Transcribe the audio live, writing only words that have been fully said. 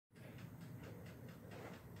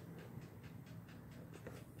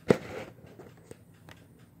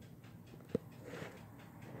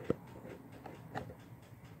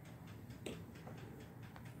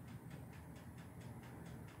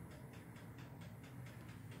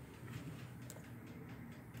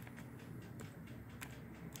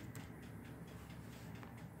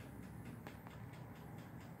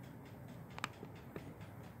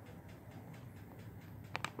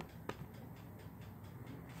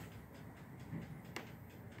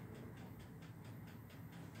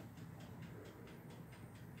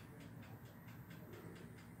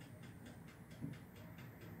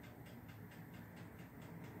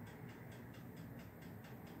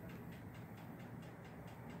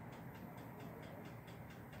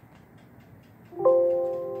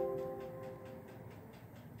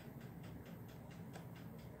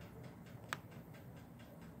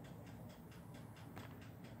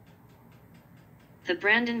The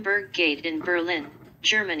Brandenburg Gate in Berlin,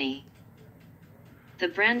 Germany. The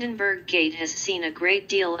Brandenburg Gate has seen a great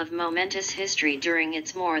deal of momentous history during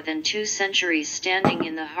its more than 2 centuries standing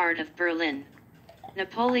in the heart of Berlin.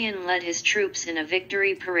 Napoleon led his troops in a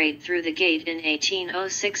victory parade through the gate in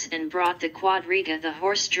 1806 and brought the quadriga, the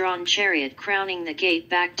horse-drawn chariot crowning the gate,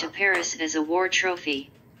 back to Paris as a war trophy.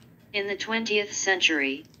 In the 20th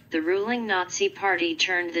century, the ruling Nazi Party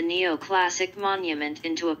turned the neoclassic monument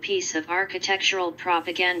into a piece of architectural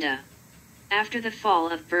propaganda. After the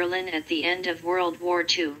fall of Berlin at the end of World War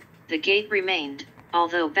II, the gate remained,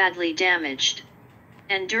 although badly damaged.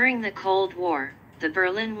 And during the Cold War, the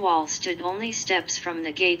Berlin Wall stood only steps from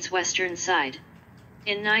the gate's western side.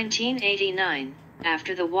 In 1989,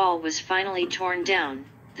 after the wall was finally torn down,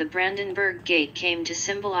 the Brandenburg Gate came to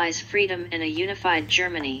symbolize freedom and a unified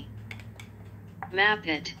Germany. Map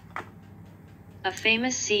it. A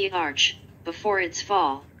famous sea arch, before its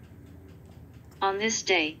fall. On this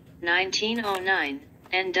day, 1909,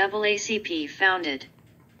 NAACP founded.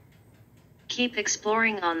 Keep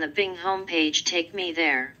exploring on the Bing homepage. Take me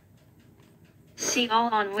there. See all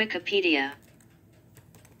on Wikipedia.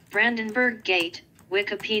 Brandenburg Gate,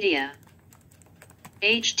 Wikipedia.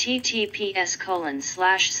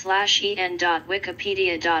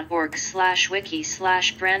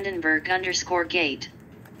 https://en.wikipedia.org/wiki/Brandenburg_gate.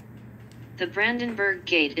 The Brandenburg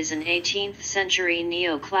Gate is an 18th century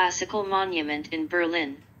neoclassical monument in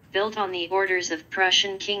Berlin, built on the orders of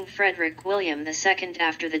Prussian King Frederick William II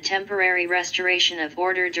after the temporary restoration of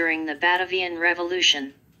order during the Batavian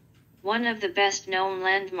Revolution. One of the best-known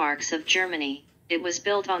landmarks of Germany, it was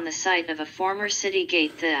built on the site of a former city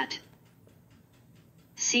gate that.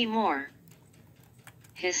 See more.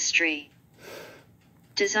 History.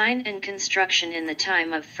 Design and construction in the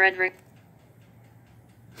time of Frederick.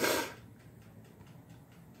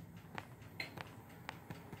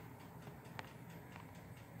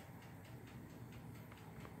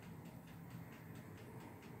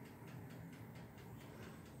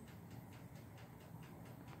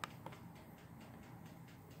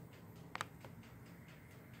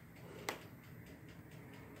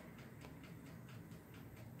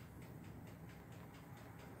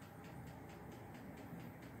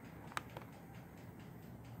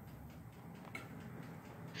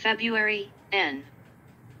 February, N.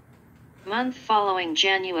 Month following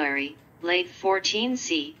January, late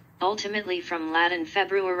 14c, ultimately from Latin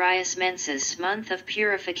februarius mensis, month of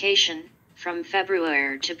purification, from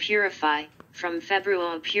februare to purify, from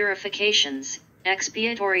februo purifications,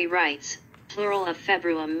 expiatory rites, plural of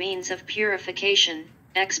februum means of purification,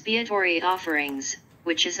 expiatory offerings,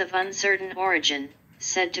 which is of uncertain origin,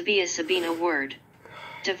 said to be a Sabina word.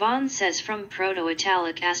 Devon says from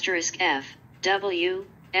Proto-Italic *f, w,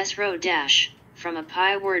 s-ro dash, from a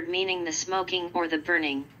Pi word meaning the smoking or the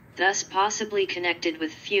burning, thus possibly connected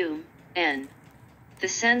with fume, n. The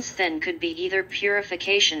sense then could be either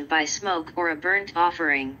purification by smoke or a burnt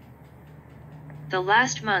offering. The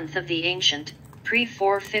last month of the ancient,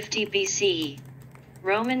 pre-450 BCE,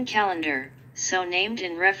 Roman calendar, so named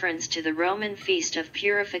in reference to the Roman feast of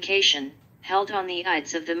purification, held on the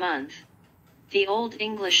Ides of the month. The Old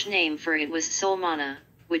English name for it was Solmana,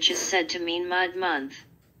 which is said to mean mud month.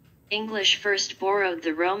 English first borrowed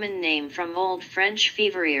the Roman name from Old French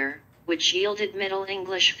février, which yielded Middle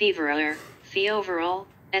English février, février,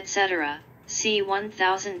 etc., c.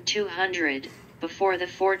 1200, before the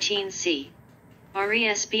 14c.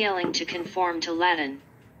 RESPLing to conform to Latin.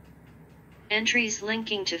 Entries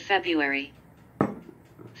linking to February.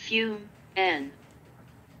 Fume, n.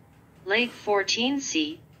 Late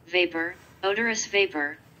 14c, vapor, odorous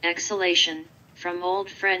vapor, exhalation, from Old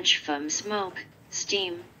French fum smoke,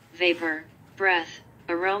 steam, vapor, breath,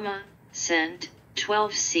 aroma, scent,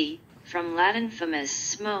 12c, from Latin fumus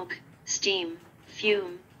smoke, steam,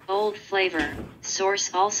 fume, old flavor,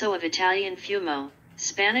 source also of Italian fumo,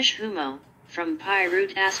 Spanish humo, from pi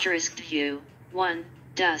root *hu, 1,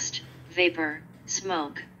 dust, vapor,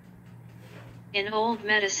 smoke. In old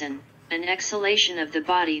medicine, an exhalation of the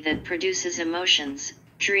body that produces emotions,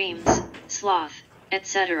 dreams, sloth,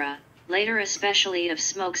 etc., later especially of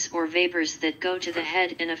smokes or vapors that go to the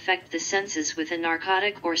head and affect the senses with a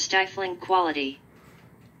narcotic or stifling quality.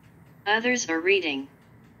 Others are reading.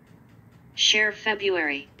 Share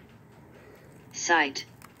February. Site.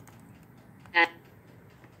 At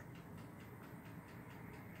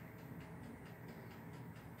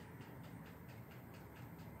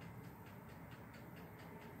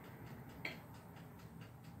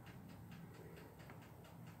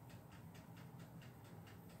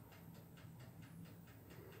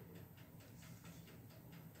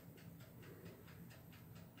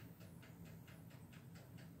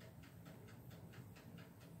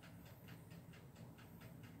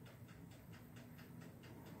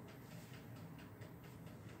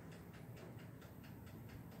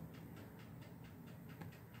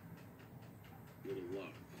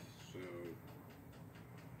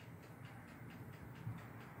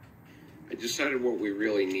I decided what we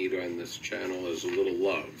really need on this channel is a little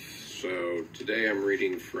love. So today I'm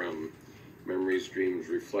reading from Memories, Dreams,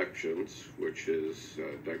 Reflections, which is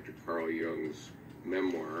Dr. Carl Jung's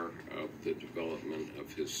memoir of the development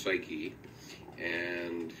of his psyche.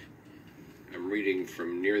 And I'm reading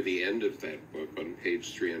from near the end of that book on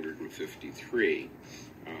page 353.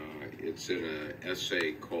 It's in an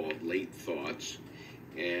essay called Late Thoughts,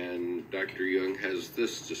 and Dr. Jung has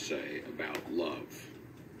this to say about love.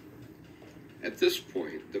 At this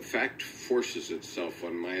point, the fact forces itself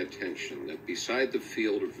on my attention that beside the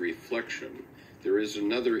field of reflection, there is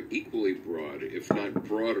another equally broad, if not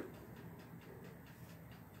broader,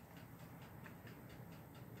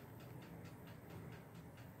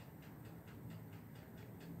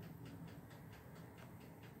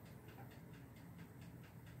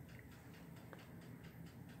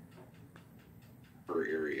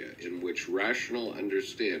 area in which rational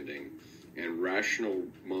understanding and rational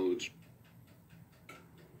modes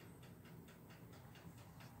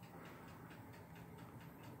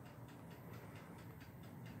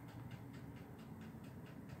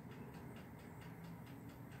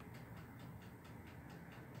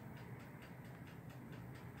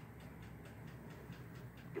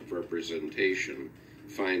of representation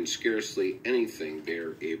find scarcely anything they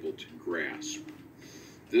are able to grasp.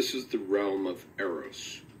 This is the realm of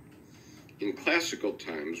Eros. In classical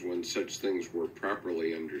times, when such things were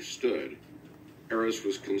properly understood, Eros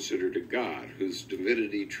was considered a god whose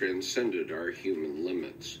divinity transcended our human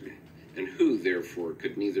limits, and who, therefore,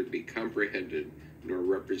 could neither be comprehended nor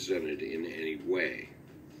represented in any way.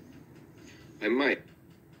 I might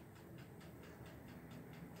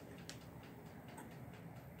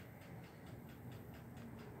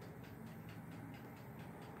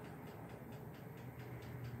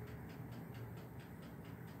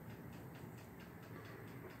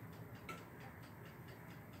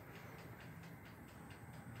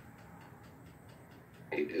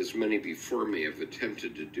as many before me have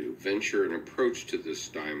attempted to do, venture an approach to this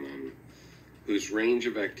daimon, whose range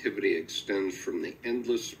of activity extends from the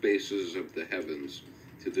endless spaces of the heavens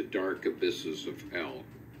to the dark abysses of hell.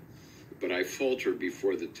 But I falter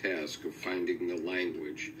before the task of finding the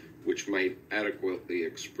language which might adequately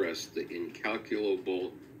express the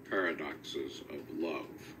incalculable paradoxes of love.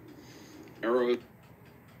 Eros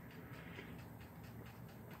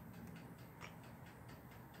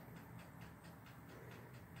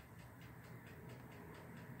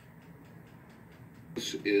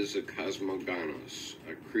is a cosmogonos,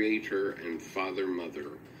 a creator and father-mother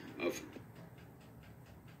of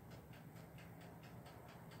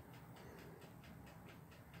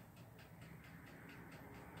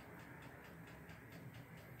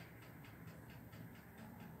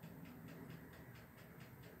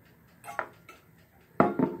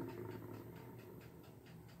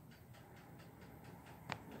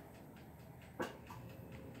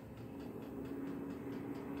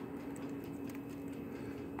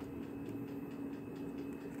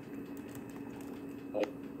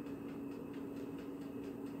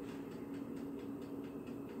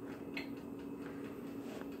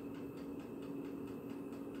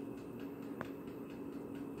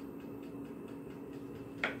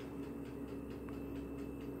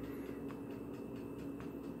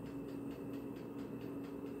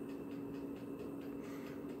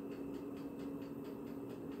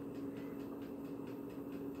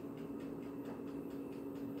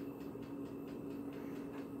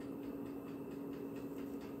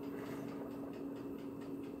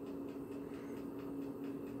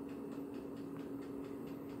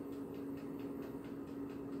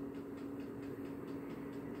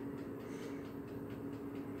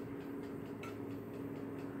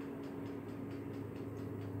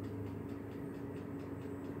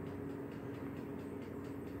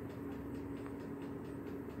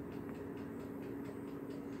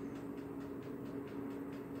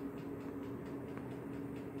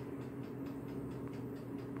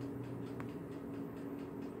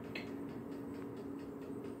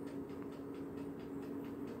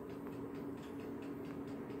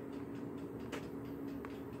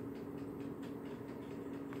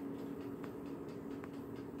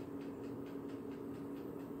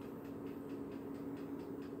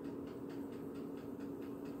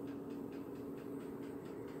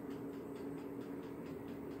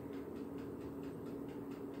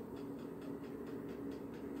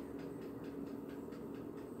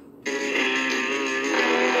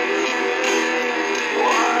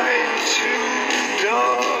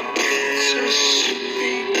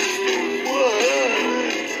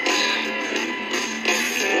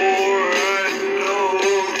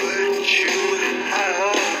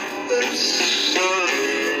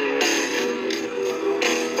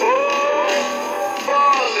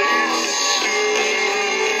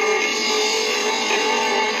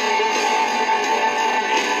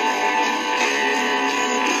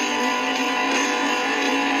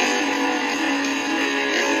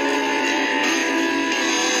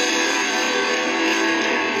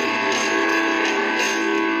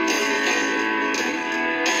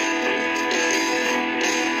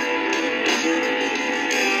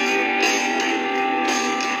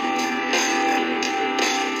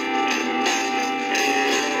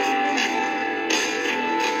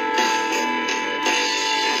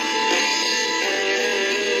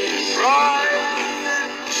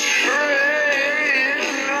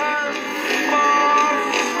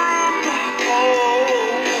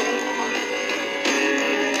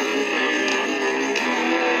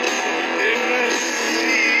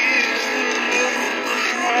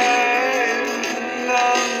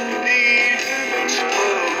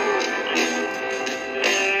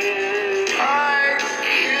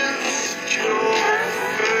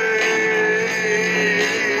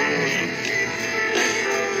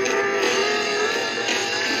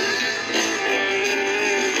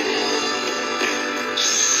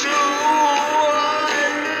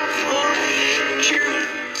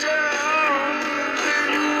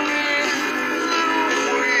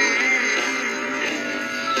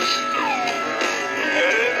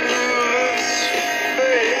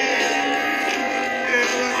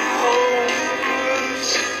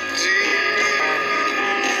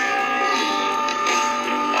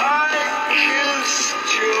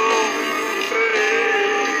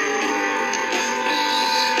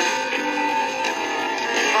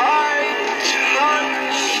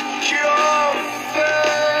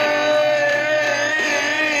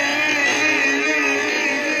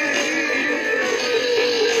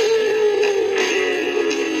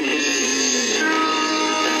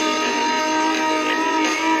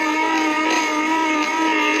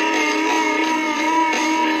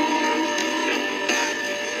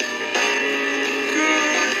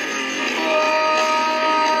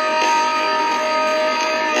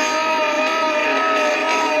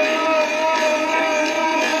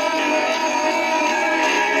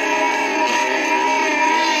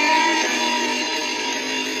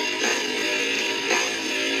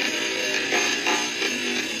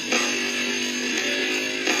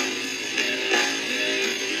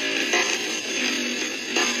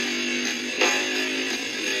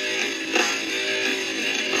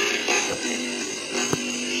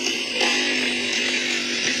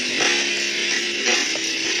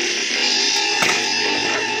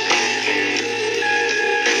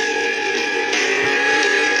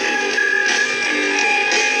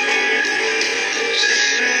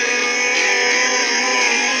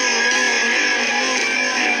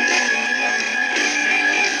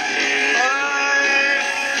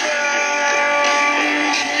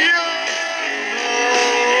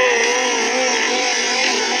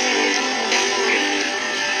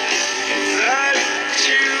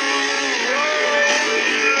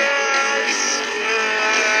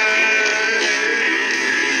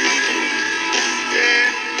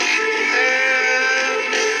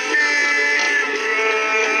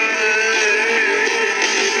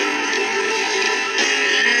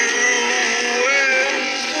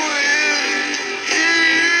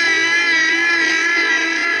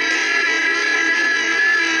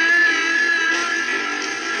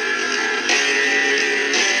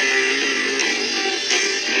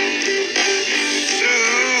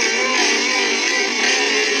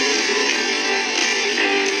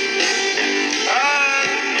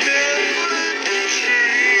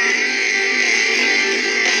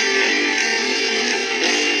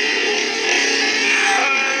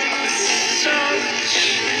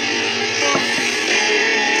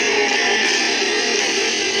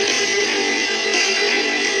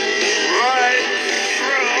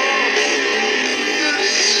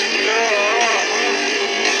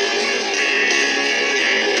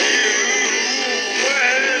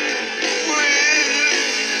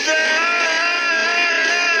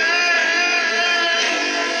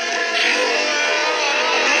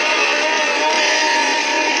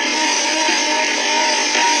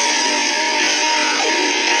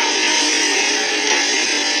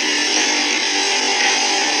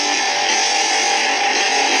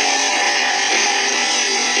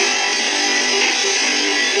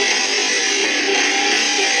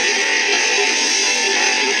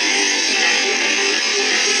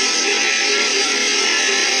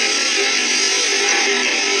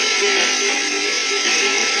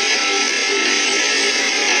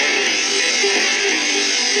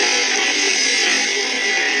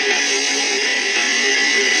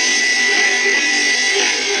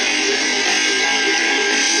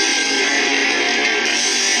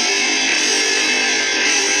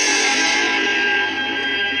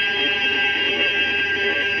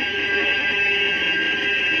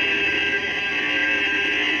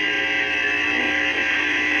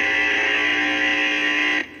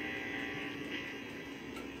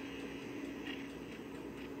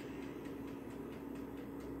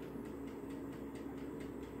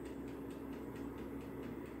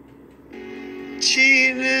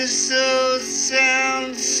Tina so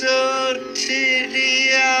sound so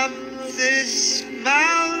titty up this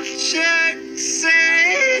mouth check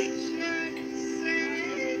say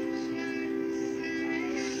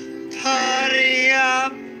party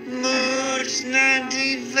up moods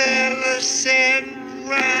 90%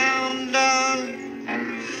 round on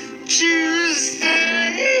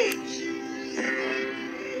Tuesday.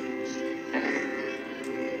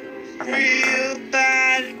 Real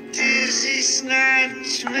bad dizzy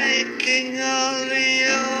snatch making all the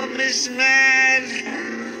homies mad.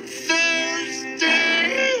 Thursday.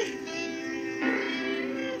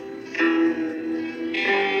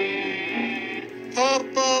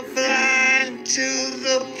 Popo blind to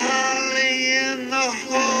the poly in the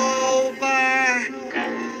hole by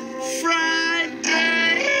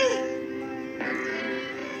Friday.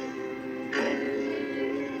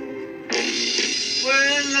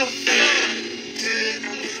 When the fuck did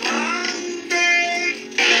Monday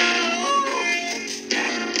go?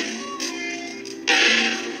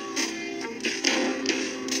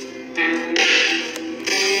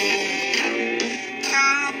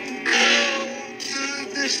 I'm cold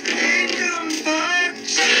to this kingdom but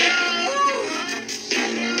show.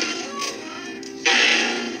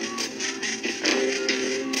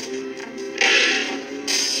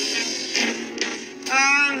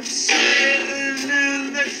 I'm sitting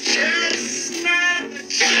in the chestnut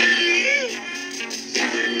tree.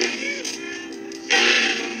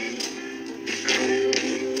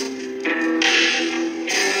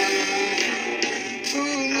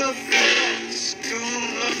 Who the fuck's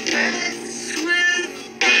gonna mess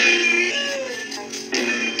with me?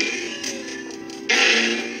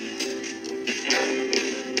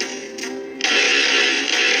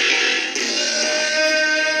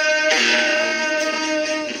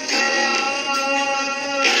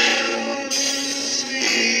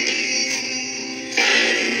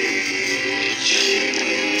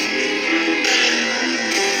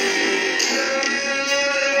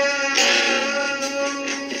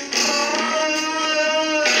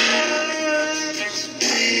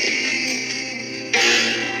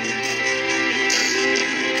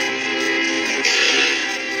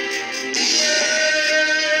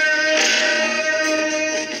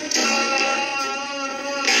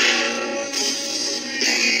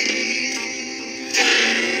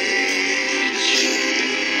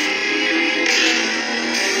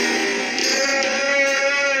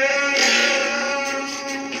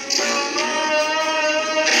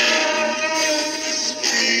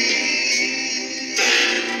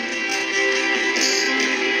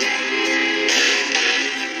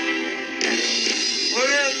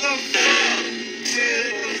 Where the fuck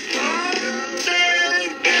did Monday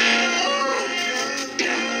go?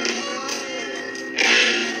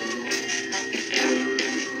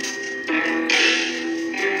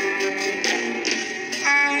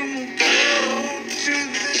 I'm going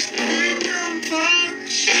to this kingdom punk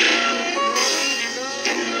show.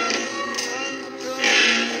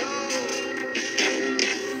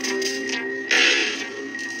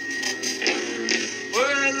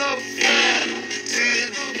 Where the fuck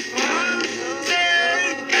did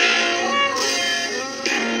Monday go?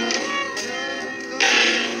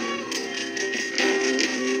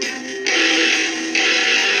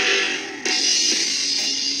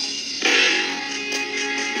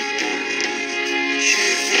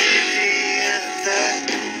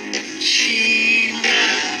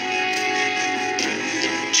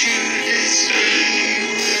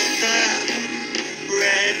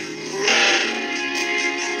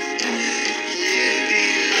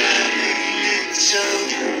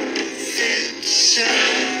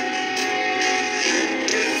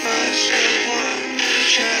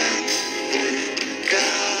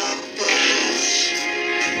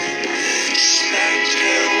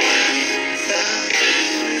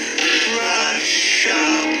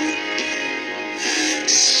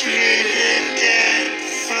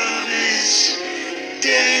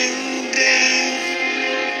 Ding ding,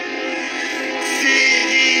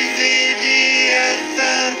 viddy viddy at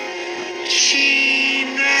the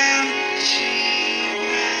China.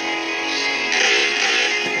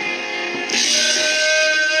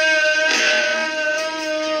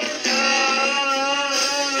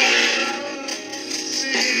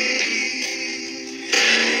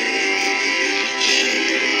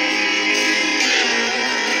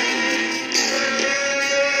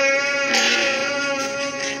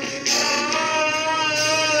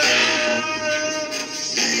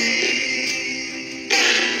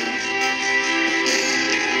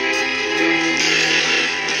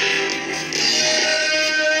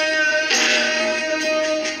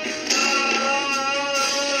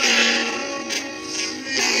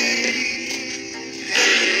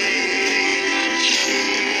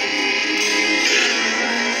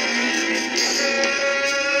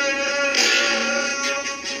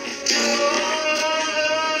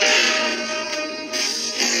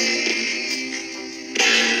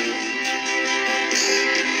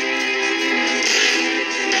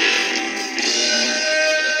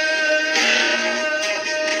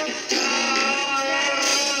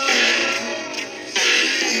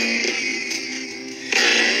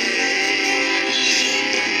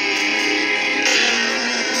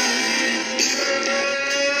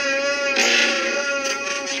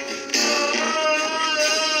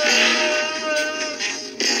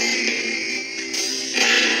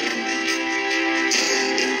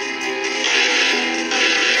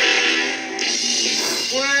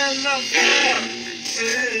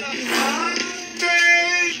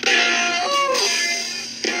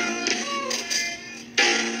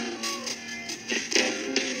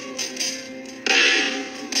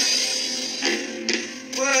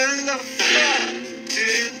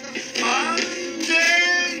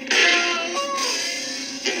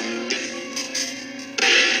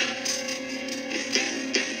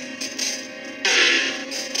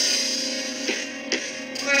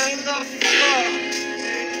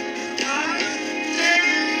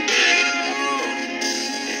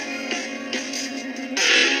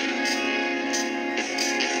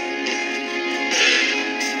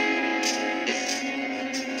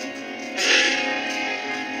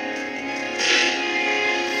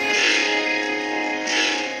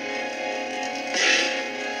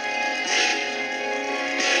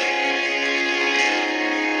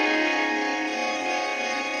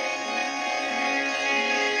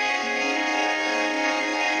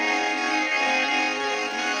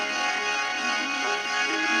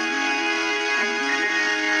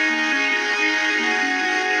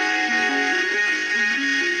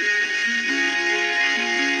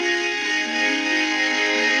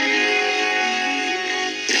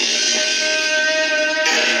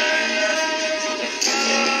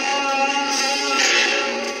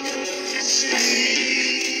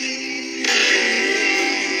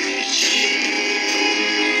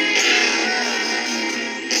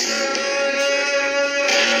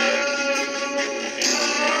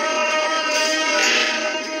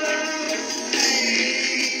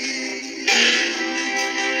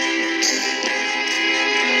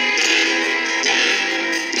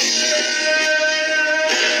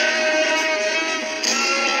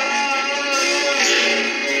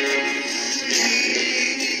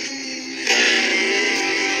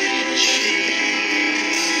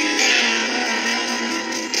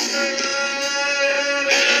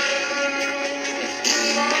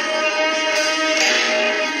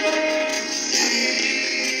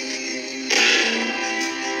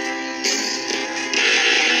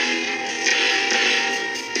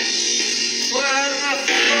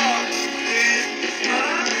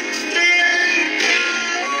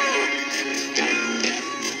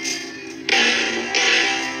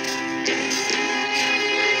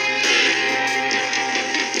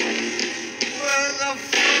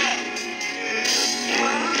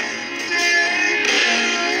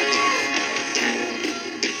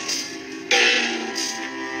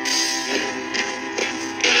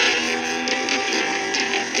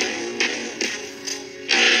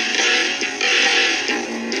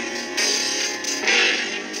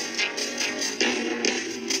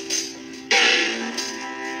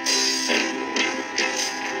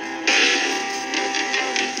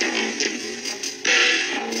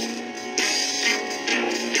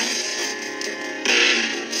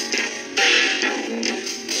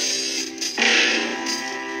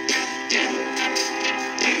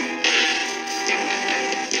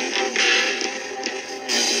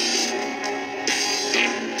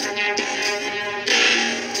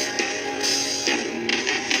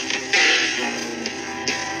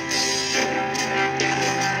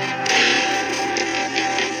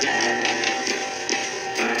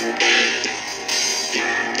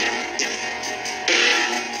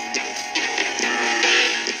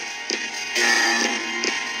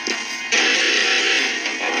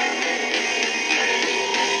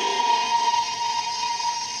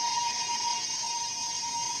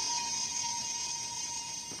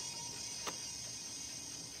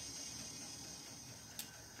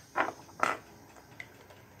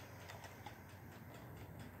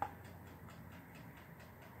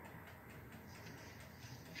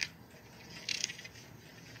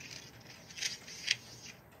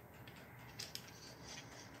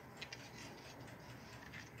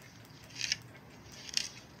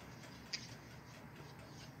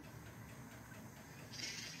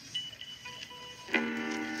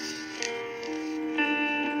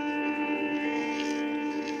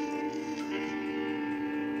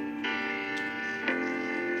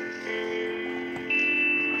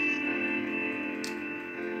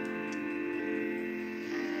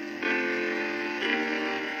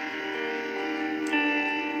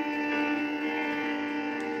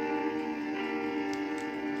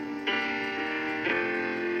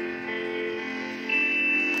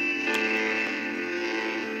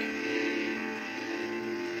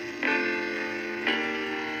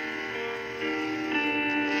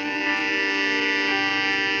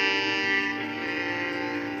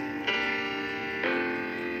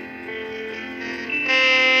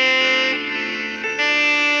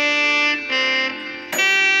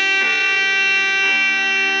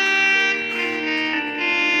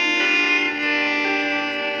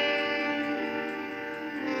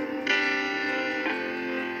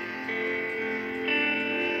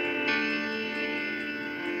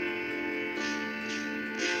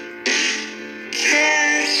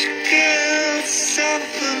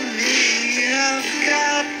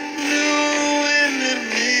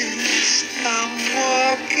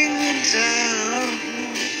 sound.